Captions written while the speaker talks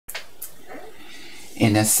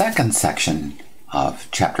In the second section of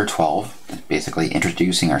Chapter 12, basically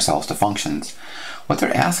introducing ourselves to functions, what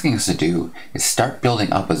they're asking us to do is start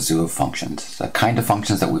building up a zoo of functions. The kind of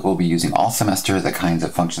functions that we will be using all semester, the kinds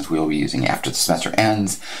of functions we will be using after the semester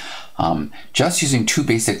ends. Just using two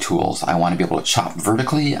basic tools. I want to be able to chop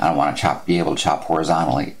vertically, I want to be able to chop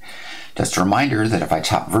horizontally. Just a reminder that if I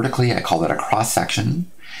chop vertically, I call that a cross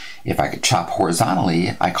section. If I could chop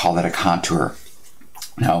horizontally, I call that a contour.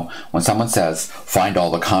 Now, when someone says, find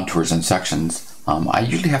all the contours and sections, I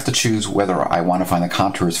usually have to choose whether I want to find the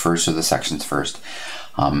contours first or the sections first.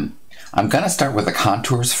 I'm going to start with the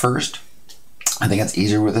contours first. I think it's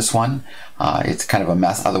easier with this one. It's kind of a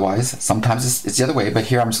mess otherwise. Sometimes it's the other way, but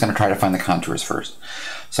here I'm just going to try to find the contours first.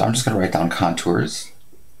 So I'm just going to write down contours.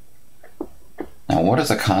 Now, what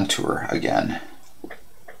is a contour again?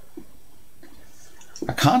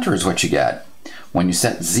 A contour is what you get when you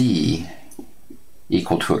set z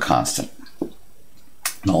equal to a constant.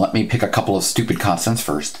 Now let me pick a couple of stupid constants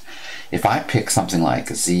first. If I pick something like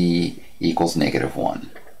z equals -1,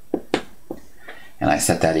 and I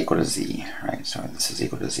set that equal to z, right? So this is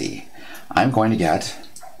equal to z. I'm going to get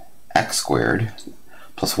x squared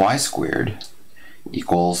plus y squared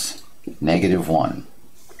equals -1.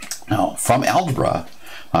 Now, from algebra,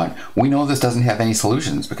 we know this doesn't have any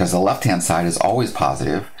solutions because the left-hand side is always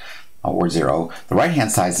positive, or 0. The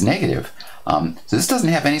right-hand side is negative. So this doesn't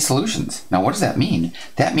have any solutions. Now, what does that mean?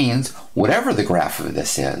 That means whatever the graph of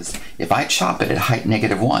this is, if I chop it at height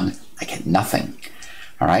 -1, I get nothing.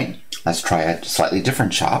 All right, let's try a slightly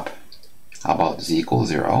different chop. How about z equals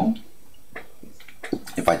 0?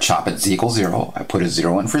 If I chop at z equals 0, I put a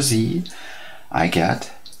 0 in for z, I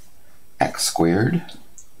get x squared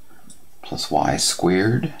plus y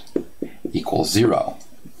squared equals 0.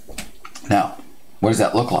 Now, what does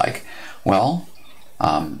that look like? Well,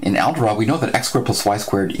 in algebra, we know that x squared plus y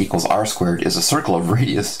squared equals r squared is a circle of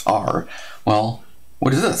radius r. Well,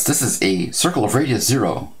 what is this? This is a circle of radius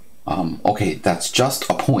 0. Okay, that's just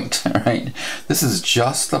a point, right? This is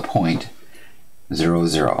just the point 0,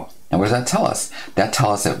 0. And what does that tell us? That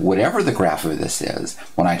tells us that whatever the graph of this is,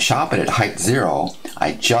 when I chop it at height 0,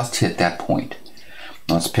 I just hit that point.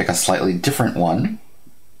 Let's pick a slightly different one.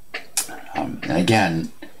 And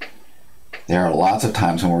again, there are lots of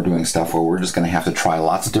times when we're doing stuff where we're just going to have to try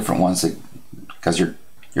lots of different ones because you're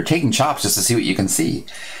taking chops just to see what you can see.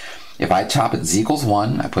 If I chop at z equals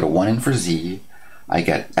 1, I put a 1 in for z, I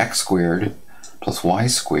get x squared plus y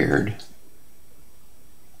squared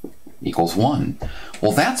equals 1.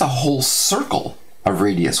 Well, that's a whole circle of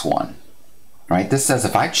radius 1. Right? This says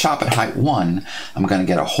if I chop at height 1, I'm going to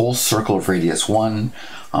get a whole circle of radius 1.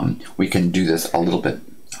 We can do this a little bit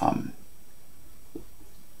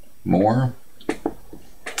more.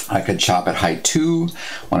 I could chop at height 2.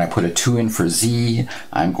 When I put a 2 in for z,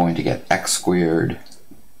 I'm going to get x squared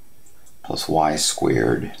plus y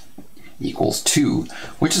squared equals 2,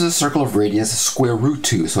 which is a circle of radius square root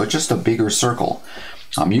 2, so it's just a bigger circle.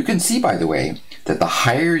 You can see, by the way, that the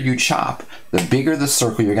higher you chop, the bigger the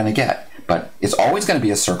circle you're going to get. But it's always going to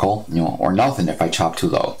be a circle, or nothing if I chop too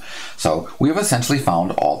low. So we have essentially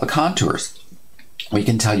found all the contours. We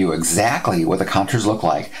can tell you exactly what the contours look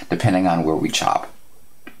like depending on where we chop.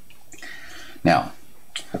 Now,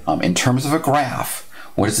 in terms of a graph,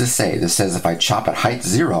 what does this say? This says if I chop at height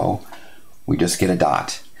 0, we just get a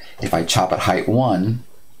dot. If I chop at height 1,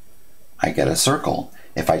 I get a circle.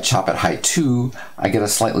 If I chop at height 2, I get a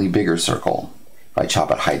slightly bigger circle. If I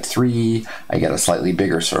chop at height 3, I get a slightly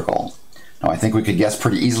bigger circle. Now, I think we could guess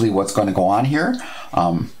pretty easily what's going to go on here,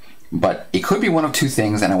 but it could be one of two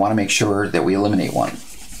things, and I want to make sure that we eliminate one.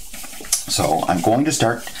 So I'm going to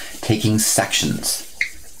start taking sections.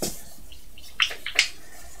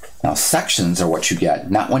 Now, sections are what you get,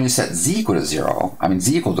 not when you set z equal to 0,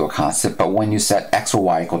 z equal to a constant, but when you set x or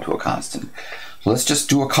y equal to a constant. So let's just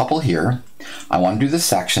do a couple here. I want to do the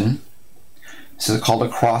section. This is called a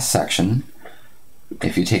cross section.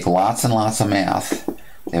 If you take lots and lots of math,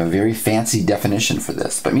 they have a very fancy definition for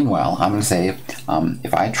this. But meanwhile, I'm going to say,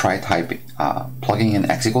 if I try plugging in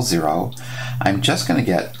x equals 0, I'm just going to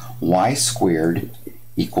get y squared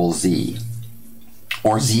equals z,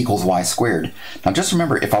 or z equals y squared. Now just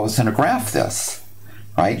remember, if I was going to graph this,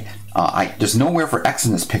 right, there's nowhere for x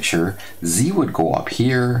in this picture. Z would go up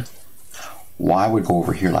here, y would go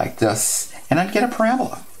over here like this, and I'd get a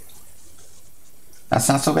parabola. That's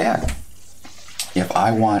not so bad. If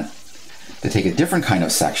I want to take a different kind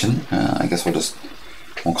of section, I guess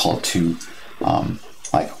we'll call it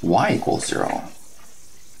like y equals 0.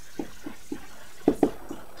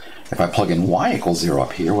 If I plug in y equals 0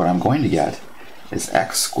 up here, what I'm going to get is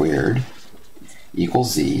x squared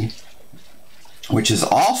equals z, which is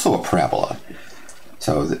also a parabola.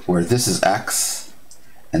 So where this is x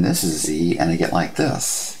and this is z, and I get like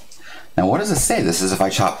this. Now what does it say? This is if I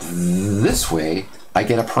chop this way, I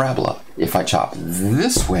get a parabola. If I chop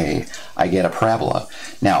this way, I get a parabola.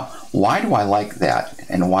 Now, why do I like that?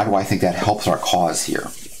 And why do I think that helps our cause here?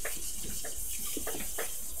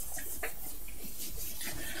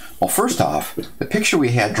 Well, first off, the picture we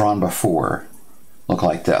had drawn before looked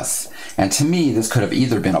like this. And to me, this could have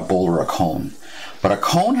either been a bowl or a cone. But a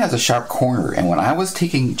cone has a sharp corner, and when I was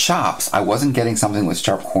taking chops, I wasn't getting something with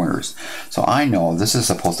sharp corners. So I know this is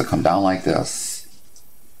supposed to come down like this,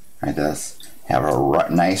 like this, have a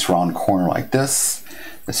nice round corner like this.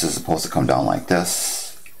 This is supposed to come down like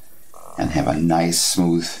this, and have a nice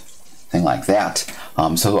smooth thing like that.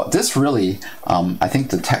 So this really, I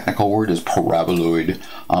think the technical word is paraboloid,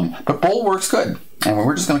 but bowl works good, and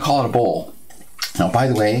we're just going to call it a bowl. Now, by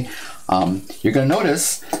the way, you're going to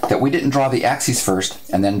notice that we didn't draw the axes first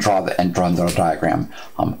and then draw the diagram.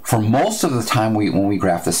 For most of the time when we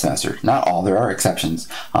graph this semester, not all, there are exceptions,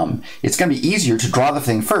 it's going to be easier to draw the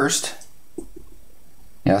thing first,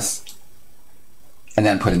 yes, and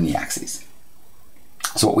then put in the axes.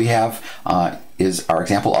 So what we have is our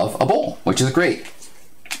example of a bowl, which is great.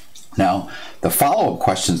 Now, the follow-up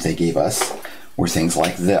questions they gave us were things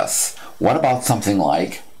like this. What about something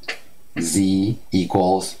like z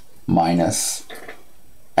equals minus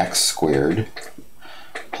x squared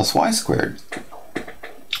plus y squared?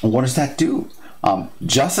 What does that do?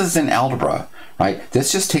 Just as in algebra, right?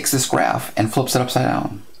 This just takes this graph and flips it upside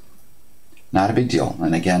down. Not a big deal.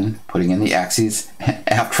 And again, putting in the axes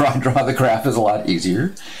after I draw the graph is a lot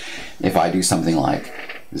easier. If I do something like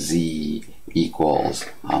z equals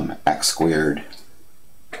x squared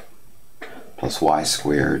plus y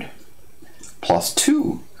squared plus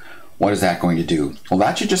 2, what is that going to do? Well,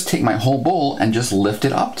 that should just take my whole bowl and just lift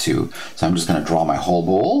it up to. So I'm just going to draw my whole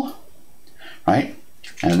bowl, right?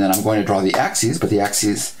 And then I'm going to draw the axes, but the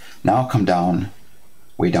axes now come down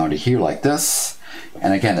way down to here like this.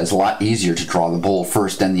 And again, it's a lot easier to draw the bowl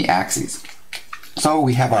first, then the axes. So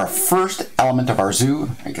we have our first element of our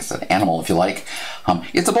zoo, I guess an animal if you like.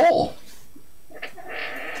 It's a bowl.